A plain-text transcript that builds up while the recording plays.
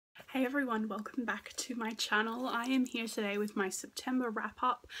Hey everyone, welcome back to my channel. I am here today with my September wrap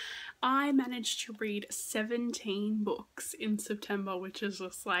up. I managed to read 17 books in September, which is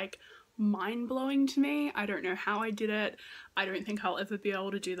just like mind-blowing to me. I don't know how I did it. I don't think I'll ever be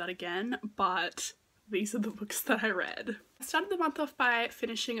able to do that again, but these are the books that I read. I started the month off by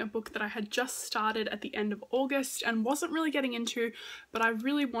finishing a book that I had just started at the end of August and wasn't really getting into, but I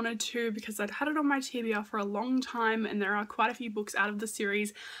really wanted to because I'd had it on my TBR for a long time and there are quite a few books out of the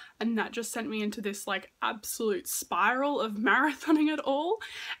series, and that just sent me into this like absolute spiral of marathoning it all,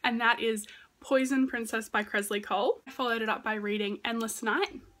 and that is Poison Princess by Kresley Cole. I followed it up by reading Endless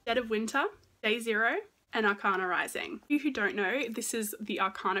Night, Dead of Winter, Day Zero, and Arcana Rising. If you don't know, this is the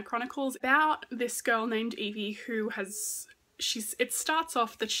Arcana Chronicles about this girl named Evie who has it starts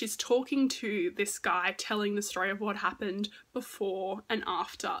off that she's talking to this guy telling the story of what happened before and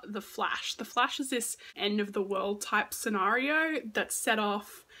after the Flash. The Flash is this end of the world type scenario that's set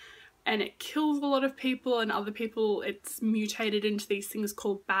off and it kills a lot of people, and other people it's mutated into these things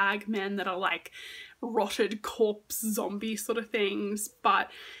called bag men that are like rotted corpse zombie sort of things.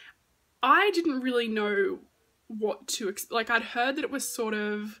 But I didn't really know what to expect. Like, I'd heard that it was sort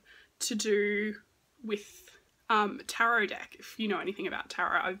of to do with tarot deck. If you know anything about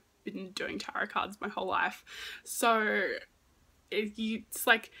tarot, I've been doing tarot cards my whole life. So it's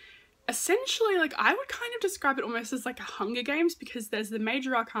like essentially, like, I would kind of describe it almost as like a Hunger Games, because there's the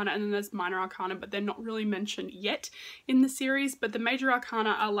major arcana and then there's minor arcana, but they're not really mentioned yet in the series. But the major arcana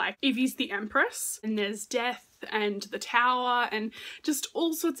are like Evie's the Empress, and there's Death and the Tower and just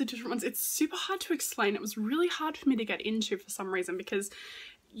all sorts of different ones. It's super hard to explain. It was really hard for me to get into for some reason, because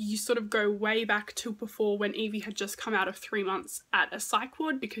you sort of go way back to before when Evie had just come out of 3 months at a psych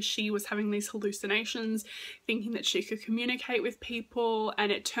ward because she was having these hallucinations, thinking that she could communicate with people, and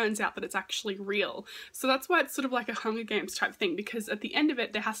it turns out that it's actually real. So that's why it's sort of like a Hunger Games type thing, because at the end of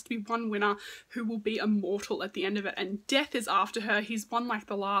it there has to be one winner who will be immortal at the end of it, and Death is after her. He's won like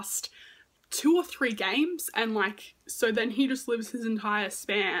the last 2 or 3 games, and like, so then he just lives his entire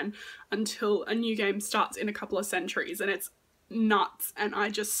span until a new game starts in a couple of centuries, and it's nuts. And I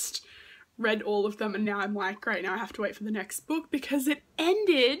just read all of them and now I'm like, great, now I have to wait for the next book because it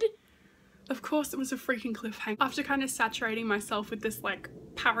ended. Of course it was a freaking cliffhanger. After kind of saturating myself with this like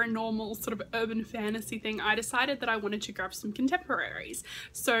paranormal sort of urban fantasy thing, I decided that I wanted to grab some contemporaries.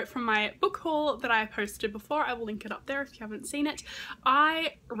 So from my book haul that I posted before, I will link it up there if you haven't seen it,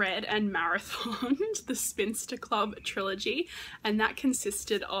 I read and marathoned the Spinster Club trilogy, and that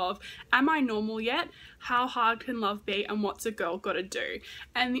consisted of Am I Normal Yet?, How Hard Can Love Be?, and What's a Girl Gotta Do?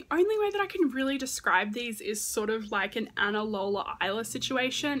 And the only way that I can really describe these is sort of like an Anna Lola Isla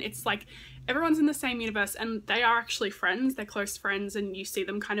situation. It's like everyone's in the same universe and they are actually friends, they're close friends, and you see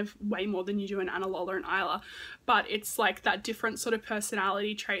them kind of way more than you do in Anna Lola and Isla, but it's like that different sort of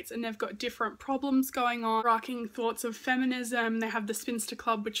personality traits, and they've got different problems going on, rocking thoughts of feminism. They have the Spinster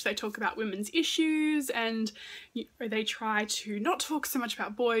Club, which they talk about women's issues, and they try to not talk so much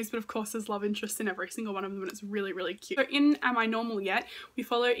about boys, but of course there's love interests in every single one of them, and it's really, really cute. So in Am I Normal Yet?, we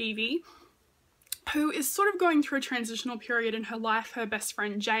follow Evie, who is sort of going through a transitional period in her life. Her best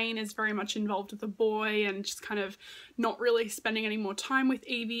friend Jane is very much involved with the boy and just kind of not really spending any more time with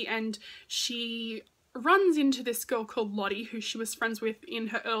Evie, and she runs into this girl called Lottie who she was friends with in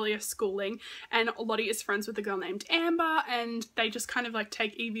her earlier schooling, and Lottie is friends with a girl named Amber, and they just kind of like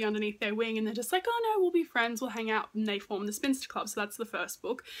take Evie underneath their wing and they're just like, oh no, we'll be friends, we'll hang out, and they form the Spinster Club. So that's the first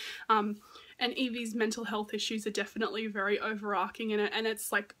book. And Evie's mental health issues are definitely very overarching in it, and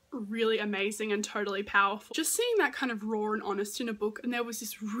it's like really amazing and totally powerful. Just seeing that kind of raw and honest in a book. And there was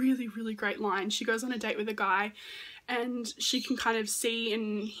this really, really great line. She goes on a date with a guy and she can kind of see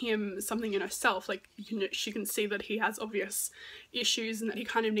in him something in herself, like she can see that he has obvious issues and that he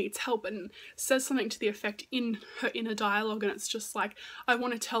kind of needs help, and says something to the effect in her inner dialogue, and it's just like, I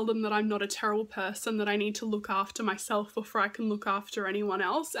want to tell them that I'm not a terrible person, that I need to look after myself before I can look after anyone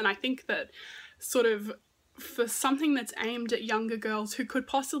else. And I think that sort of for something that's aimed at younger girls who could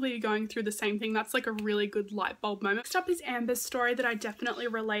possibly be going through the same thing, that's like a really good light bulb moment. Next up is Amber's story that I definitely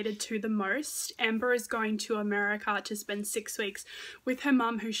related to the most. Amber is going to America to spend 6 weeks with her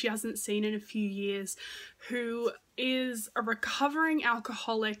mum, who she hasn't seen in a few years, who is a recovering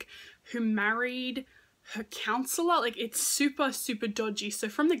alcoholic who married her counselor. Like, it's super, super dodgy. So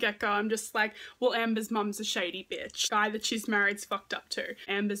from the get-go, I'm just like, well, Amber's mum's a shady bitch. The guy that she's married's fucked up too.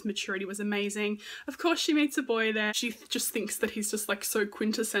 Amber's maturity was amazing. Of course, she meets a boy there. She just thinks that he's just like so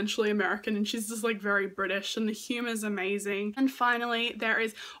quintessentially American, and she's just like very British, and the humor's amazing. And finally, there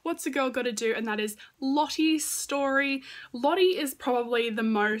is What's a Girl Gotta Do? And that is Lottie's story. Lottie is probably the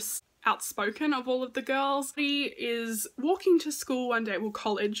most outspoken of all of the girls. She is walking to school one day, well,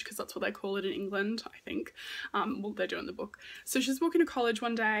 college, because that's what they call it in England, I think. Well, they do in the book. So she's walking to college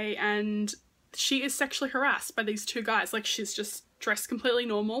one day and she is sexually harassed by these two guys. Like, she's just dressed completely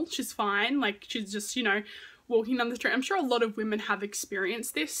normal. She's fine. Like, she's just, you know, walking down the street. I'm sure a lot of women have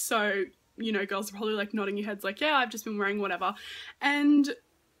experienced this. So, you know, girls are probably like nodding your heads like, yeah, I've just been wearing whatever. And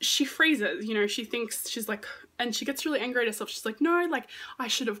she freezes, you know, she thinks, she's like, and she gets really angry at herself. She's like, no, like, I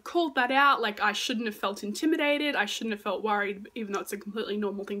should have called that out. Like, I shouldn't have felt intimidated. I shouldn't have felt worried, even though it's a completely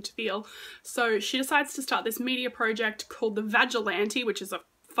normal thing to feel. So she decides to start this media project called The Vagilante, which is a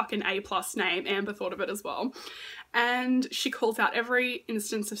fucking A+ name. Amber thought of it as well. And she calls out every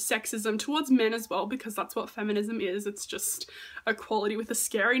instance of sexism towards men as well, because that's what feminism is. It's just equality with a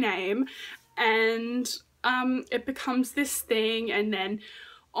scary name. And it becomes this thing, and then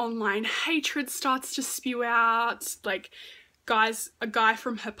online hatred starts to spew out. Like, a guy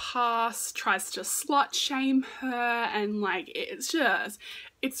from her past tries to slut shame her, and like,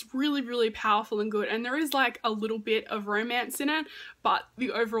 it's really, really powerful and good. And there is like a little bit of romance in it, but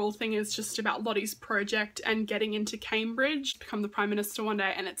the overall thing is just about Lottie's project and getting into Cambridge, become the Prime Minister one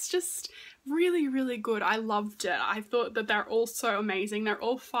day, and it's just really, really good. I loved it. I thought that they're all so amazing. They're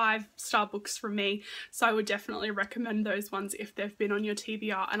all 5-star books from me, so I would definitely recommend those ones if they've been on your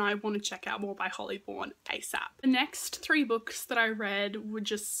TBR and I want to check out more by Holly Bourne ASAP. The next 3 books that I read were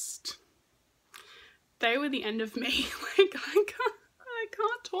just, they were the end of me. Like, I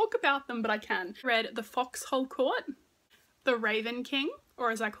can't talk about them, but I can. I read The Foxhole Court, The Raven King,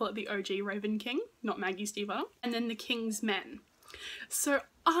 or as I call it, the OG Raven King, not Maggie Stiefvater, and then The King's Men. So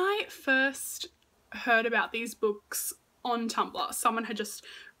I first heard about these books on Tumblr. Someone had just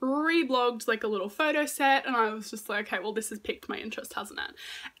reblogged like a little photo set, and I was just like, okay, well, this has piqued my interest, hasn't it?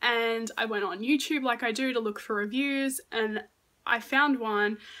 And I went on YouTube like I do to look for reviews, and I found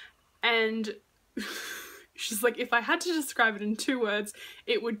one, and she's like, if I had to describe it in 2 words,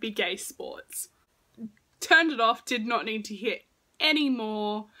 it would be gay sports. Turned it off, did not need to hear any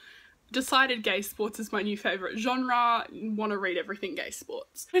more. Decided gay sports is my new favourite genre, want to read everything gay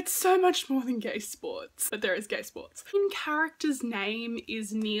sports. It's so much more than gay sports, but there is gay sports. The main character's name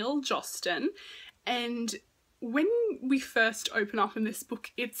is Neil Jostin, and when we first open up in this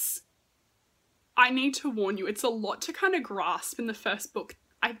book, I need to warn you, it's a lot to kind of grasp in the first book.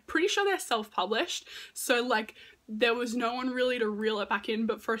 I'm pretty sure they're self-published, so like there was no one really to reel it back in,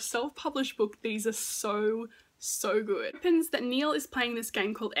 but for a self-published book, these are so good. It happens that Neil is playing this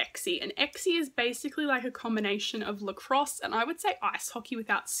game called Exie, and Exie is basically like a combination of lacrosse and I would say ice hockey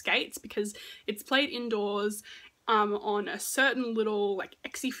without skates, because it's played indoors on a certain little like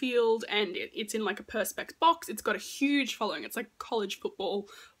Exie field, and it's in like a perspex box. It's got a huge following. It's like college football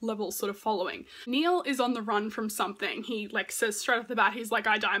level sort of following. Neil is on the run from something. He like says straight off the bat, he's like,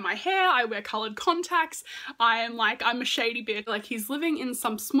 I dye my hair, I wear coloured contacts, I'm a shady bitch. Like, he's living in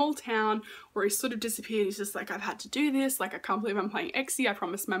some small town where he sort of disappeared. He's just like, I've had to do this, like I can't believe I'm playing Exie. I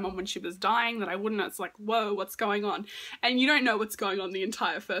promised my mom when she was dying that I wouldn't. It's like, whoa, what's going on? And you don't know what's going on the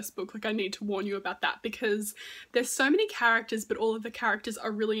entire first book. Like, I need to warn you about that, because there's so many characters, but all of the characters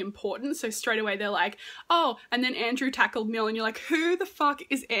are really important. So straight away they're like, oh, and then Andrew tackled Neil, and you're like, who the fuck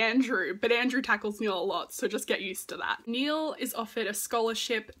is Andrew? But Andrew tackles Neil a lot, so just get used to that. Neil is offered a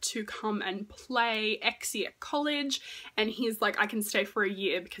scholarship to come and play Exie at college, and he's like, I can stay for a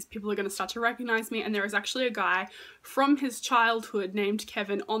year because people are going to start to recognize me. And there is actually a guy from his childhood named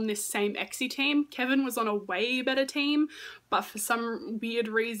Kevin on this same Exie team. Kevin was on a way better team, but for some weird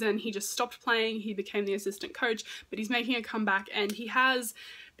reason he just stopped playing. He became the assistant coach, but he's making a comeback, and he has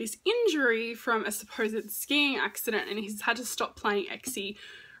this injury from a supposed skiing accident, and he's had to stop playing Exie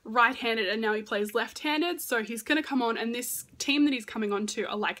right-handed, and now he plays left-handed. So he's gonna come on, and this team that he's coming on to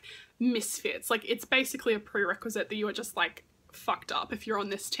are like misfits. Like, it's basically a prerequisite that you are just like fucked up if you're on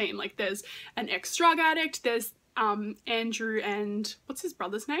this team. Like, there's an ex-drug addict, there's Andrew and what's his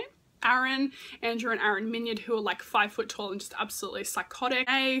brother's name? Andrew and Aaron Minyard, who are like 5 foot tall and just absolutely psychotic.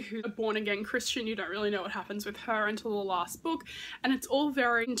 Who's a born-again Christian. You don't really know what happens with her until the last book, and it's all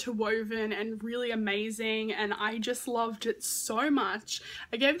very interwoven and really amazing, and I just loved it so much.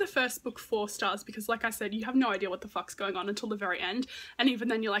 I gave the first book 4 stars because, like I said, you have no idea what the fuck's going on until the very end, and even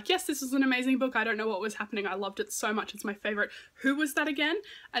then you're like, yes, this is an amazing book, I don't know what was happening, I loved it so much, it's my favourite. Who was that again?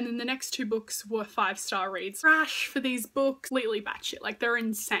 And then the next 2 books were 5-star reads. Crash for these books, completely batshit, like they're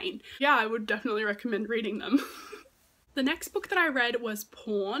insane. Yeah, I would definitely recommend reading them. The next book that I read was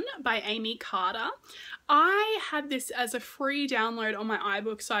Porn by Amy Carter. I had this as a free download on my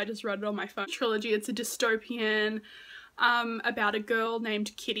iBook, so I just read it on my phone. Trilogy. It's a dystopian about a girl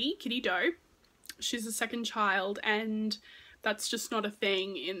named Kitty Doe. She's a second child, and that's just not a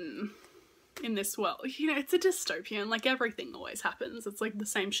thing in this world. You know, it's a dystopian, like everything always happens. It's like the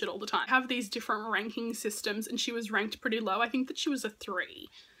same shit all the time. Have these different ranking systems, and she was ranked pretty low. I think that she was a 3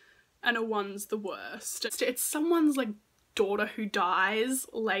 and a 1's the worst. It's someone's like daughter who dies,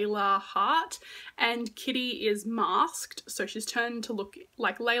 Layla Hart, and Kitty is masked, so she's turned to look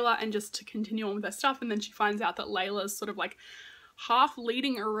like Layla and just to continue on with her stuff, and then she finds out that Layla's sort of like half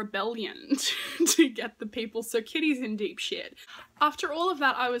leading a rebellion to get the people, so Kitty's in deep shit. After all of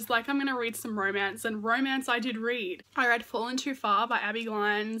that, I was like, I'm gonna read some romance, and romance I did read. I read Fallen Too Far by Abby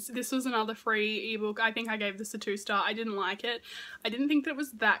Glines. This was another free ebook. I think I gave this a 2-star. I didn't like it. I didn't think that it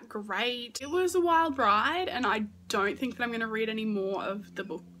was that great. It was a wild ride, and I don't think that I'm gonna read any more of the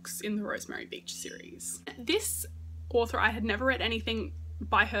books in the Rosemary Beach series. This author, I had never read anything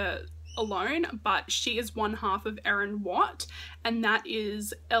by her alone, but she is one half of Erin Watt, and that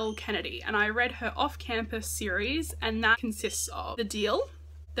is Elle Kennedy, and I read her off-campus series, and that consists of The Deal,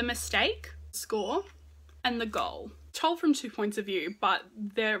 The Mistake, Score, and The Goal. Told from 2 points of view, but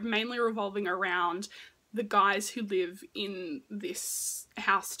they're mainly revolving around the guys who live in this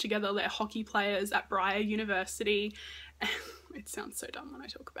house together. They're hockey players at Briar University. It sounds so dumb when I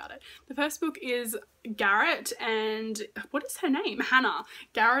talk about it. The first book is Garrett and, what is her name? Hannah.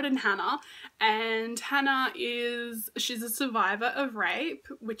 Garrett and Hannah. And Hannah she's a survivor of rape,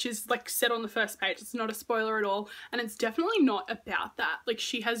 which is like said on the first page. It's not a spoiler at all. And it's definitely not about that. Like,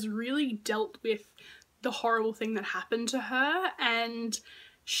 she has really dealt with the horrible thing that happened to her, and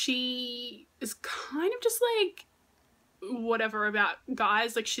she is kind of just like whatever about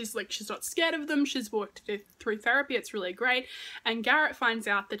guys. Like she's not scared of them. She's worked through therapy. It's really great. And Garrett finds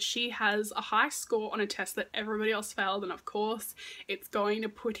out that she has a high score on a test that everybody else failed, and of course it's going to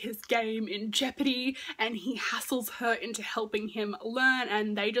put his game in jeopardy, and he hassles her into helping him learn,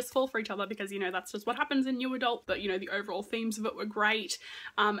 and they just fall for each other because, you know, that's just what happens in new adult. But, you know, the overall themes of it were great.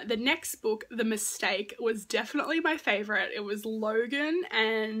 The next book, The Mistake, was definitely my favorite. It was Logan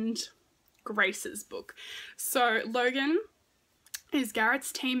and Grace's book. So Logan is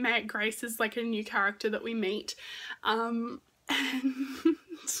Garrett's teammate. Grace is like a new character that we meet, and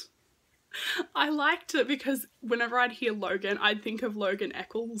I liked it because whenever I'd hear Logan, I'd think of Logan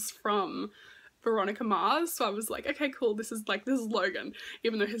Eccles from Veronica Mars. So I was like, okay, cool, this is Logan,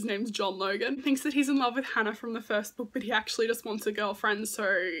 even though his name's John Logan. Thinks that he's in love with Hannah from the first book, but he actually just wants a girlfriend,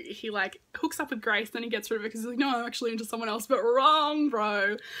 so he like hooks up with Grace, then he gets rid of it because he's like, no, I'm actually into someone else. But wrong,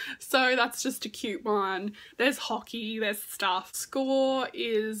 bro. So that's just a cute one. There's hockey, there's stuff. Score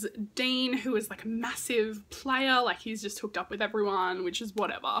is Dean, who is like a massive player, like he's just hooked up with everyone, which is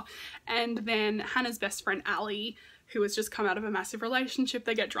whatever. And then Hannah's best friend Allie, who has just come out of a massive relationship.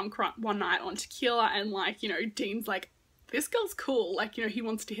 They get drunk one night on tequila, and like, you know, Dean's like, this girl's cool, like, you know, he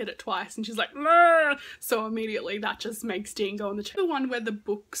wants to hit it twice, and she's like, nah! So immediately that just makes Dean go on the one where the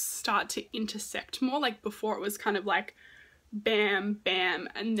books start to intersect more. Like before it was kind of like bam bam,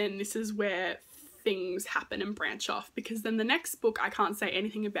 and then this is where things happen and branch off, because then the next book I can't say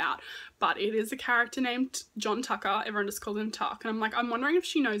anything about, but it is a character named John Tucker. Everyone just calls him Tuck, and I'm wondering if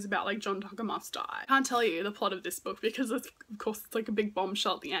she knows about like John Tucker Must Die. I can't tell you the plot of this book because of course it's like a big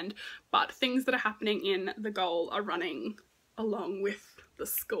bombshell at the end, but things that are happening in The Goal are running along with the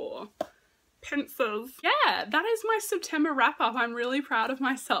score. Pencils. Yeah, that is my September wrap up. I'm really proud of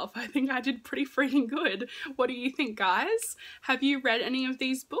myself. I think I did pretty freaking good. What do you think, guys? Have you read any of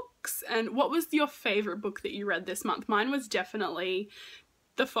these books? And what was your favorite book that you read this month? Mine was definitely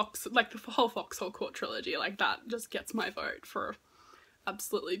the whole Foxhole Court trilogy. Like that just gets my vote for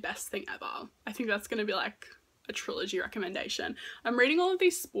absolutely best thing ever. I think that's gonna be like a trilogy recommendation. I'm reading all of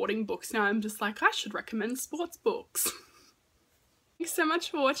these sporting books now. I'm just like, I should recommend sports books. Thanks so much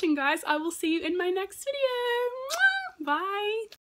for watching, guys. I will see you in my next video. Bye.